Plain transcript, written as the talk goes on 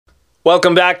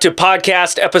Welcome back to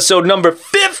podcast episode number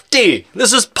 50.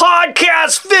 This is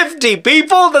podcast 50,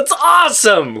 people. That's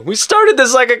awesome. We started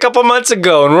this like a couple months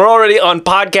ago, and we're already on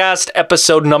podcast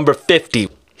episode number 50.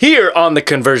 Here on the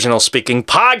Conversional Speaking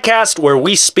podcast, where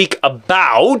we speak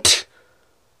about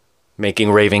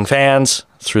making raving fans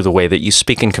through the way that you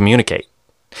speak and communicate.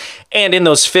 And in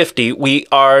those 50, we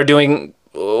are doing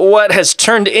what has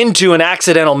turned into an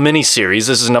accidental mini-series.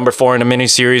 This is number 4 in a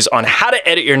mini-series on how to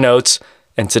edit your notes.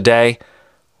 And today,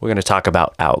 we're going to talk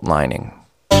about outlining.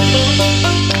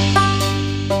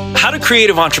 How do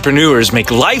creative entrepreneurs make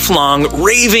lifelong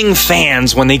raving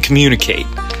fans when they communicate?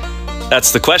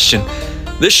 That's the question.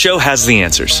 This show has the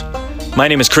answers. My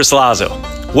name is Chris Lazo.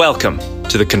 Welcome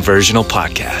to the Conversional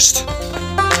Podcast.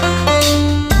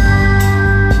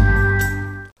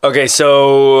 Okay,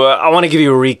 so I want to give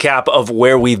you a recap of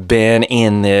where we've been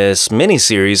in this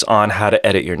mini-series on how to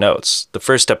edit your notes. The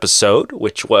first episode,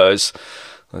 which was,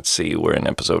 let's see, we're in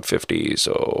episode 50,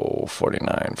 so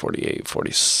 49, 48,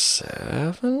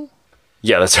 47?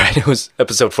 Yeah, that's right. It was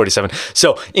episode 47.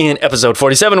 So in episode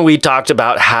 47, we talked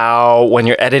about how when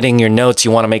you're editing your notes,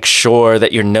 you want to make sure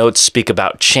that your notes speak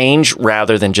about change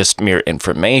rather than just mere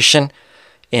information.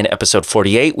 In episode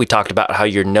 48, we talked about how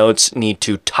your notes need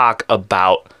to talk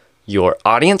about your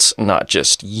audience, not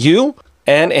just you.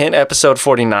 And in episode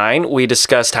 49, we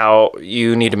discussed how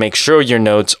you need to make sure your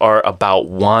notes are about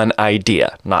one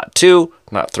idea, not 2,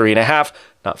 not 3.5,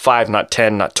 not 5, not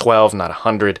 10, not 12, not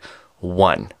 100,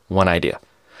 one idea.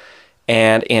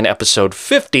 And in episode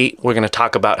 50, we're going to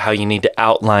talk about how you need to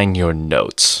outline your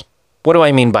notes. What do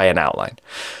I mean by an outline?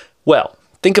 Well,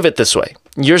 think of it this way.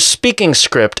 Your speaking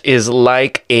script is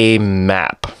like a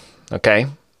map, okay?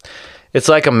 It's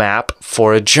like a map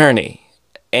for a journey.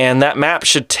 And that map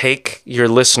should take your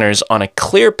listeners on a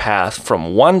clear path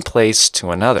from one place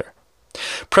to another.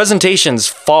 Presentations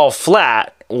fall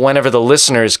flat whenever the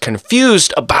listener is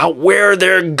confused about where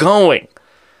they're going.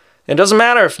 It doesn't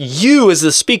matter if you as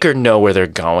the speaker know where they're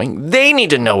going. They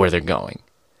need to know where they're going.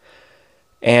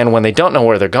 And when they don't know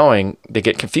where they're going, they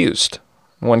get confused.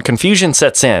 When confusion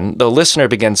sets in, the listener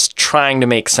begins trying to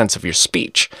make sense of your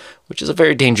speech, which is a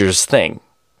very dangerous thing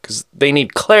because they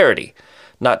need clarity,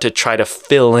 not to try to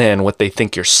fill in what they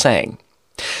think you're saying.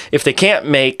 If they can't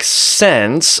make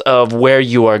sense of where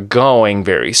you are going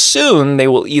very soon, they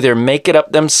will either make it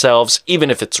up themselves,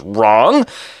 even if it's wrong,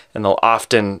 and they'll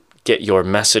often get your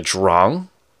message wrong,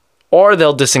 or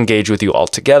they'll disengage with you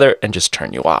altogether and just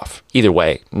turn you off. Either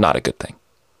way, not a good thing.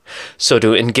 So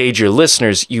to engage your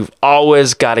listeners, you've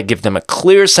always got to give them a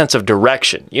clear sense of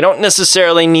direction. You don't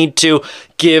necessarily need to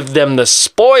give them the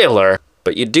spoiler,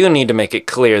 but you do need to make it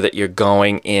clear that you're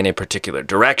going in a particular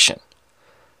direction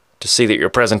to see that your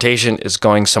presentation is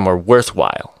going somewhere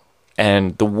worthwhile.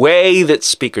 And the way that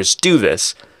speakers do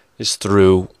this is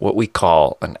through what we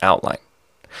call an outline.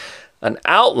 An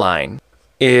outline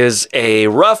is a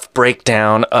rough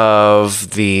breakdown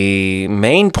of the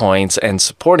main points and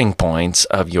supporting points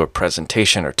of your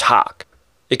presentation or talk.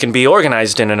 It can be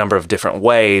organized in a number of different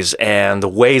ways, and the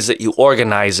ways that you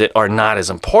organize it are not as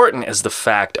important as the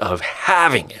fact of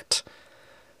having it.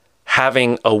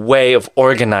 Having a way of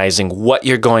organizing what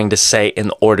you're going to say in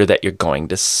the order that you're going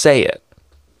to say it.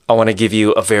 I want to give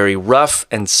you a very rough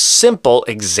and simple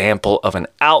example of an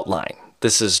outline.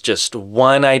 This is just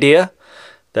one idea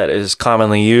that is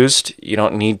commonly used. You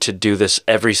don't need to do this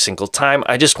every single time.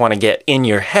 I just want to get in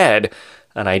your head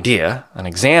an idea, an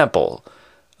example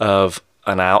of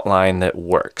an outline that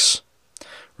works.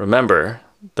 Remember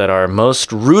that our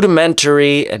most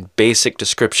rudimentary and basic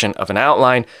description of an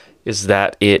outline is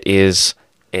that it is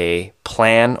a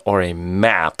plan or a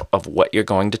map of what you're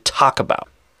going to talk about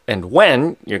and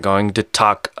when you're going to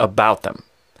talk about them.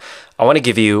 I want to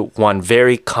give you one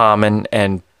very common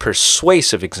and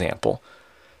persuasive example.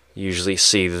 You usually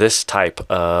see this type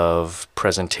of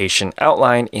presentation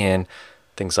outline in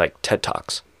things like TED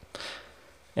Talks.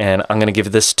 And I'm going to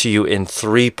give this to you in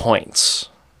 3 points.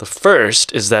 The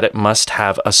first is that it must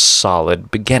have a solid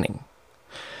beginning.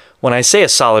 When I say a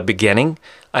solid beginning,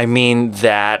 I mean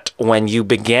that when you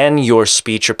begin your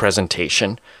speech or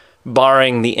presentation,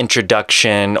 barring the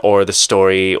introduction or the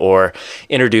story or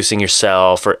introducing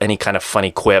yourself or any kind of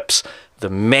funny quips, the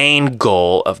main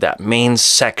goal of that main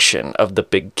section of the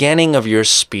beginning of your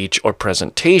speech or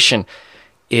presentation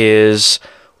is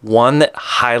one that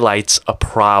highlights a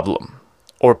problem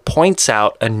or points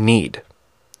out a need.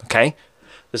 Okay?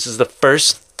 This is the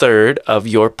first third of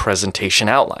your presentation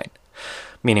outline.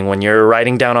 Meaning when you're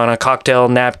writing down on a cocktail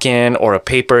napkin or a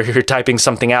paper, you're typing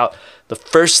something out, the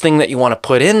first thing that you want to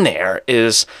put in there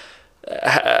is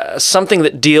something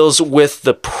that deals with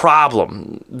the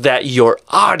problem that your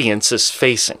audience is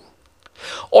facing.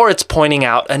 or it's pointing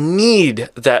out a need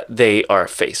that they are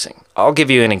facing. I'll give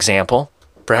you an example.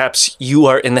 Perhaps you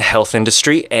are in the health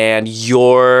industry and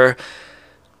your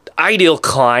ideal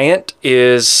client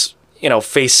is,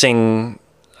 facing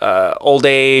old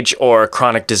age or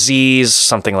chronic disease,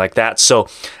 something like that. So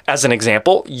as an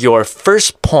example, your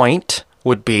first point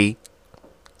would be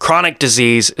chronic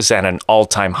disease is at an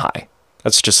all-time high.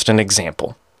 That's just an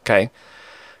example, okay?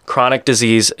 Chronic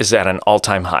disease is at an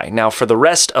all-time high. Now, for the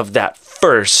rest of that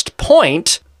first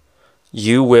point,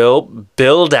 you will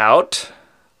build out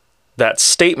that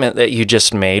statement that you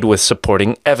just made with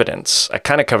supporting evidence. I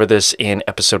kind of cover this in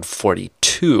episode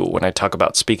 42 when I talk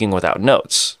about speaking without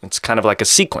notes. It's kind of like a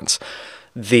sequence.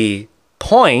 The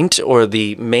point or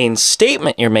the main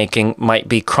statement you're making might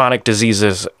be chronic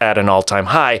diseases at an all-time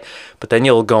high, but then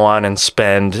you'll go on and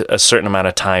spend a certain amount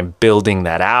of time building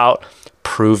that out,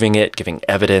 proving it, giving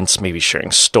evidence, maybe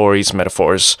sharing stories,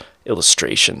 metaphors,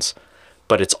 illustrations.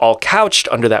 But it's all couched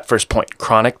under that first point.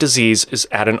 Chronic disease is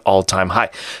at an all-time high.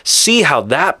 See how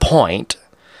that point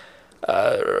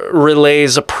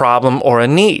relays a problem or a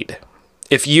need.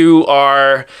 If you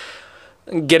are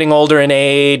getting older in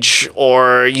age,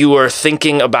 or you are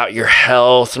thinking about your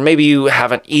health, or maybe you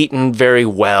haven't eaten very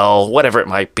well, whatever it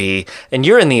might be, and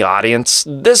you're in the audience,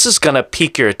 this is going to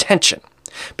pique your attention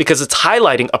because it's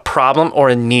highlighting a problem or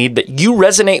a need that you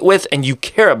resonate with and you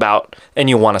care about and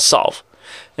you want to solve.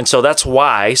 And so that's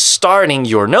why starting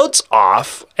your notes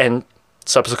off and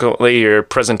subsequently your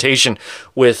presentation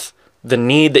with the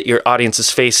need that your audience is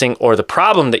facing or the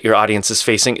problem that your audience is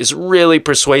facing is really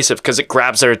persuasive because it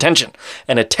grabs their attention.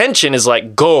 And attention is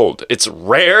like gold. It's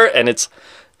rare and it's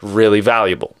really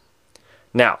valuable.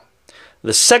 Now,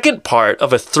 the second part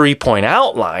of a 3-point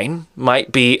outline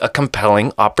might be a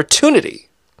compelling opportunity.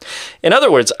 In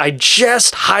other words, I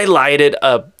just highlighted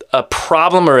a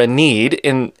problem or a need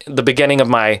in the beginning of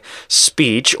my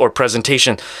speech or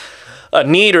presentation, a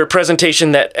need or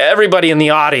presentation that everybody in the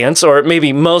audience, or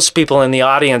maybe most people in the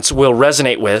audience, will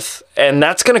resonate with, and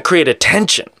that's going to create a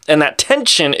tension. And that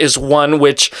tension is one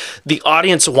which the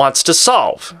audience wants to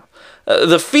solve.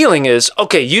 The feeling is,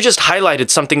 okay, you just highlighted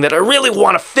something that I really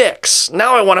want to fix.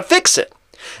 Now I want to fix it.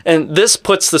 And this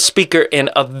puts the speaker in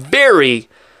a very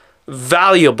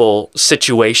valuable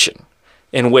situation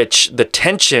in which the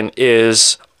tension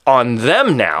is on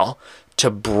them now to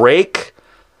break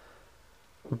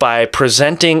by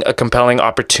presenting a compelling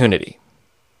opportunity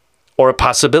or a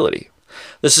possibility.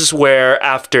 This is where,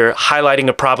 after highlighting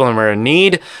a problem or a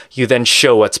need, you then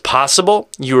show what's possible.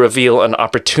 You reveal an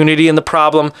opportunity in the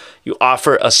problem. You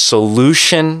offer a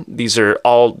solution. These are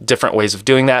all different ways of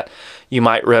doing that. You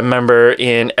might remember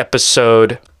in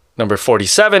episode number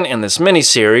 47 in this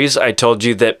mini-series, I told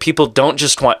you that people don't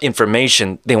just want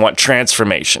information, they want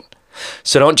transformation.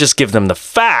 So don't just give them the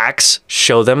facts,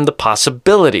 show them the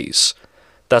possibilities.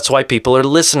 That's why people are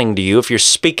listening to you if you're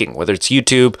speaking, whether it's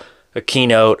YouTube, a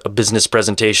keynote, a business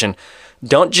presentation.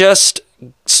 Don't just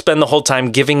spend the whole time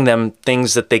giving them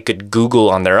things that they could Google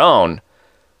on their own.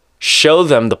 Show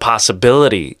them the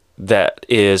possibility that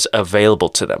is available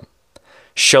to them.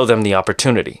 Show them the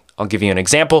opportunity. I'll give you an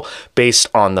example based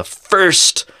on the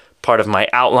first part of my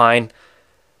outline.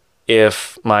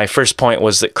 If my first point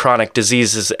was that chronic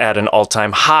disease is at an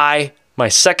all-time high, my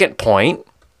second point,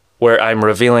 where I'm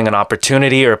revealing an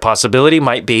opportunity or a possibility,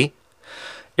 might be,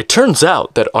 it turns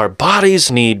out that our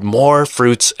bodies need more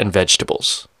fruits and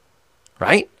vegetables,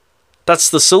 right? That's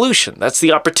the solution. That's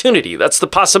the opportunity. That's the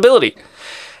possibility.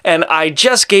 And I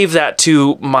just gave that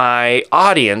to my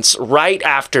audience right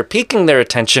after piquing their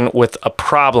attention with a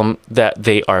problem that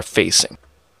they are facing.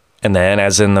 And then,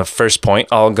 as in the first point,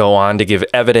 I'll go on to give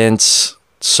evidence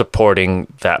supporting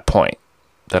that point,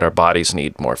 that our bodies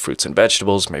need more fruits and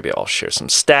vegetables. Maybe I'll share some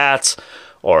stats,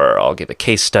 or I'll give a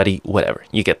case study, whatever.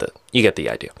 You get the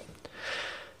idea.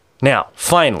 Now,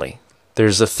 finally,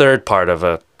 there's a third part of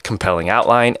a compelling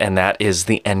outline, and that is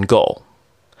the end goal.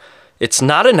 It's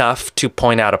not enough to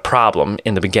point out a problem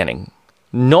in the beginning,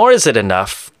 nor is it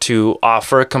enough to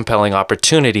offer a compelling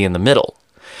opportunity in the middle.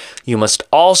 You must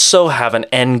also have an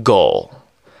end goal.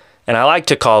 And I like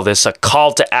to call this a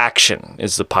call to action,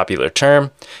 is the popular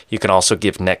term. You can also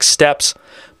give next steps.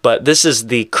 But this is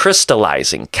the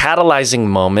crystallizing, catalyzing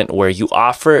moment where you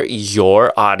offer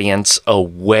your audience a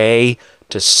way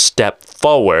to step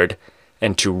forward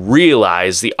and to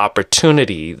realize the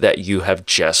opportunity that you have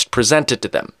just presented to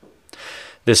them.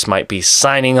 This might be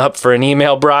signing up for an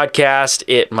email broadcast.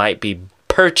 It might be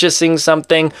purchasing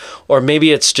something, or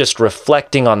maybe it's just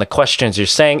reflecting on the questions you're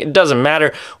saying. It doesn't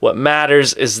matter. What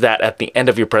matters is that at the end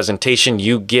of your presentation,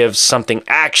 you give something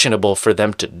actionable for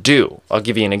them to do. I'll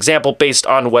give you an example based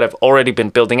on what I've already been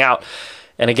building out.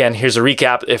 And again, here's a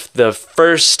recap. If the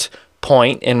first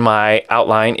point in my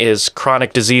outline is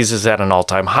chronic disease is at an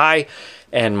all-time high,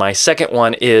 and my second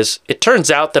one is it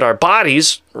turns out that our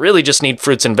bodies really just need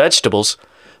fruits and vegetables,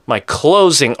 my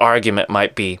closing argument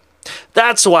might be,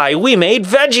 that's why we made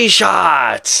veggie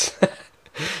shots.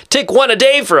 Take one a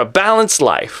day for a balanced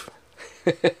life.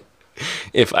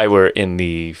 If I were in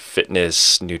the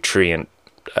fitness nutrient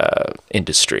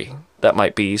industry, that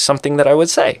might be something that I would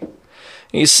say.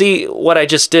 You see what I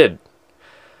just did?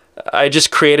 I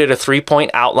just created a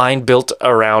 3-point outline built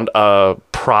around a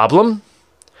problem,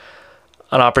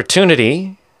 an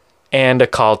opportunity, and a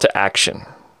call to action.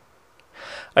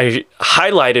 I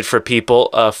highlighted for people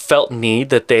a felt need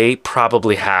that they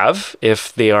probably have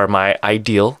if they are my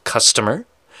ideal customer.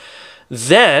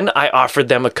 Then I offered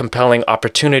them a compelling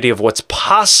opportunity of what's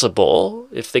possible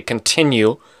if they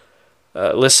continue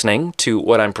listening to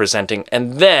what I'm presenting.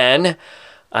 And then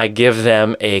I give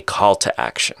them a call to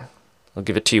action. I'll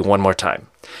give it to you one more time.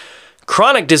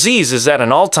 Chronic disease is at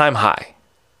an all-time high.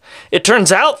 It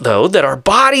turns out, though, that our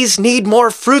bodies need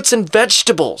more fruits and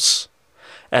vegetables.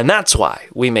 And that's why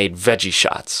we made veggie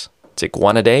shots. Take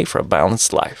one a day for a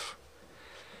balanced life.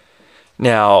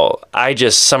 Now, I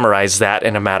just summarized that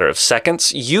in a matter of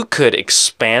seconds. You could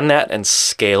expand that and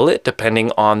scale it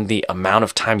depending on the amount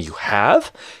of time you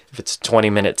have. If it's a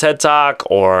 20-minute TED Talk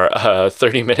or a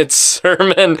 30-minute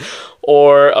sermon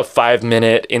or a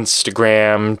 5-minute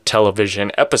Instagram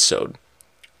television episode.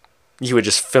 You would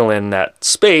just fill in that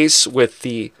space with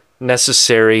the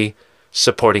necessary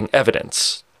supporting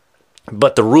evidence.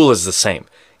 But the rule is the same.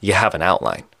 You have an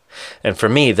outline. And for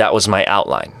me, that was my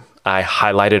outline. I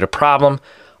highlighted a problem,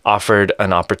 offered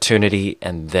an opportunity,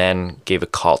 and then gave a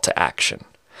call to action.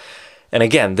 And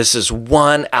again, this is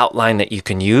one outline that you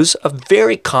can use, a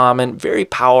very common, very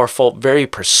powerful, very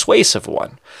persuasive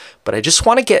one. But I just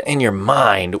want to get in your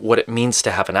mind what it means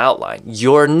to have an outline.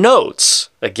 Your notes,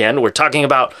 again, we're talking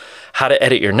about how to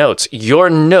edit your notes. Your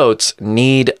notes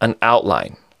need an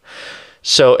outline.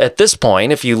 So at this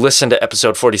point, if you listen to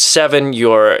episode 47,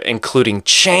 you're including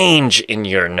change in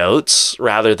your notes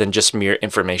rather than just mere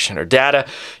information or data.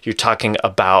 You're talking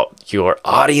about your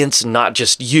audience, not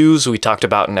just you, as we talked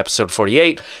about in episode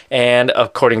 48. And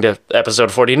according to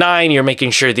episode 49, you're making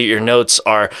sure that your notes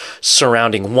are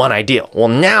surrounding one idea. Well,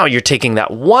 now you're taking that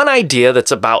one idea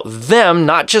that's about them,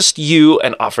 not just you,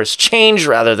 and offers change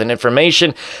rather than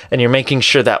information. And you're making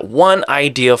sure that one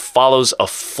idea follows a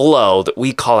flow that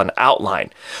we call an outline,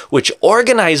 which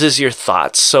organizes your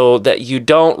thoughts so that you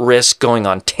don't risk going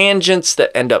on tangents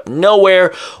that end up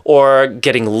nowhere or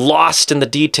getting lost in the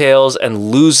details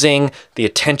and losing the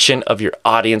attention of your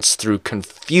audience through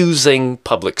confusing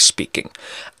public speaking.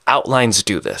 Outlines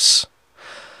do this.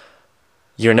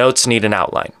 Your notes need an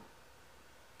outline.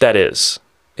 That is,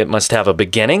 it must have a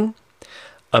beginning,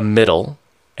 a middle,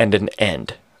 and an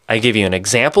end. I give you an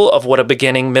example of what a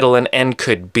beginning, middle, and end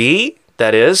could be.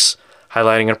 That is,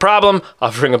 highlighting a problem,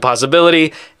 offering a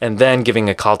possibility, and then giving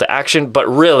a call to action. But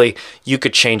really, you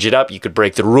could change it up. You could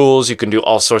break the rules. You can do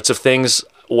all sorts of things.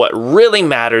 What really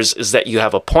matters is that you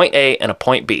have a point A and a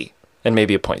point B, and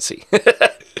maybe a point C.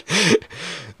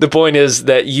 The point is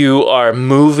that you are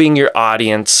moving your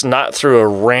audience not through a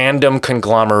random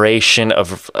conglomeration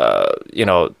of,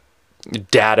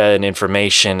 data and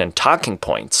information and talking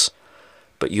points,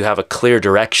 but you have a clear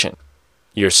direction.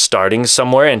 You're starting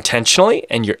somewhere intentionally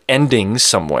and you're ending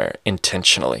somewhere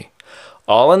intentionally,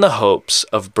 all in the hopes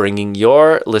of bringing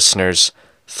your listeners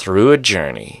through a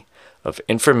journey of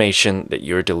information that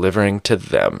you're delivering to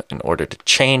them in order to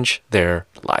change their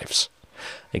lives.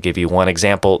 I give you one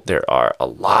example. There are a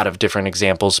lot of different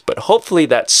examples, but hopefully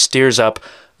that steers up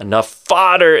enough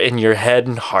fodder in your head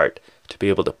and heart to be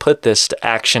able to put this to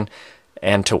action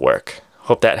and to work.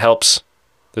 Hope that helps.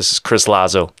 This is Chris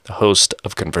Lazo, the host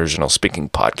of Conversional Speaking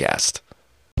Podcast.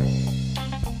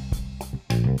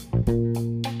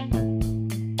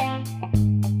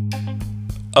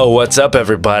 Oh, what's up,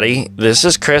 everybody? This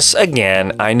is Chris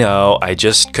again. I know I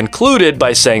just concluded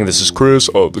by saying this is Chris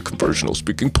of the Conversional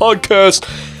Speaking Podcast.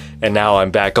 And now I'm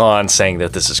back on saying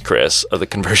that this is Chris of the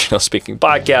Conversional Speaking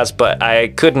Podcast, but I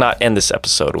could not end this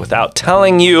episode without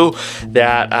telling you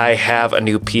that I have a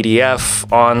new PDF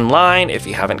online. If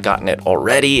you haven't gotten it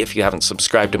already, if you haven't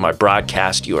subscribed to my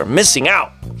broadcast, you are missing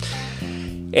out.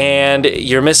 And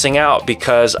you're missing out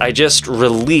because I just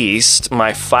released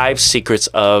my 5 secrets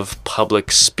of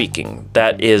public speaking.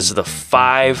 That is the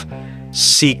 5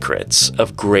 secrets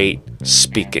of great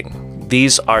speaking.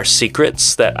 These are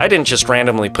secrets that I didn't just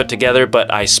randomly put together,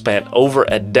 but I spent over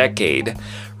a decade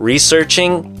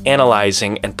researching,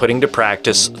 analyzing, and putting to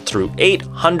practice through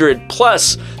 800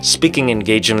 plus speaking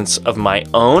engagements of my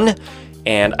own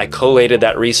and I collated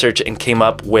that research and came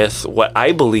up with what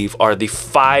I believe are the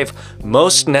 5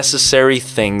 most necessary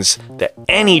things that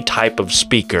any type of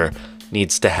speaker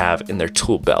needs to have in their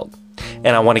tool belt.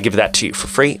 And I want to give that to you for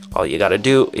free. All you got to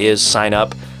do is sign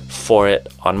up for it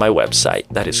on my website.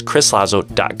 That is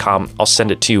chrislazo.com. I'll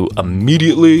send it to you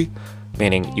immediately,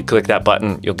 meaning you click that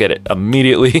button, you'll get it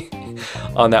immediately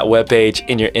on that webpage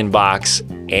in your inbox,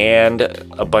 and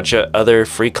a bunch of other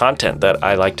free content that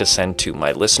I like to send to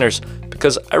my listeners,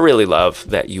 because I really love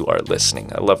that you are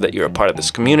listening. I love that you're a part of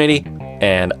this community,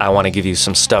 and I want to give you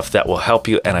some stuff that will help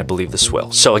you, and I believe this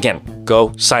will. So again,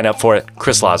 go sign up for it,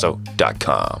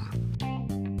 chrislazo.com.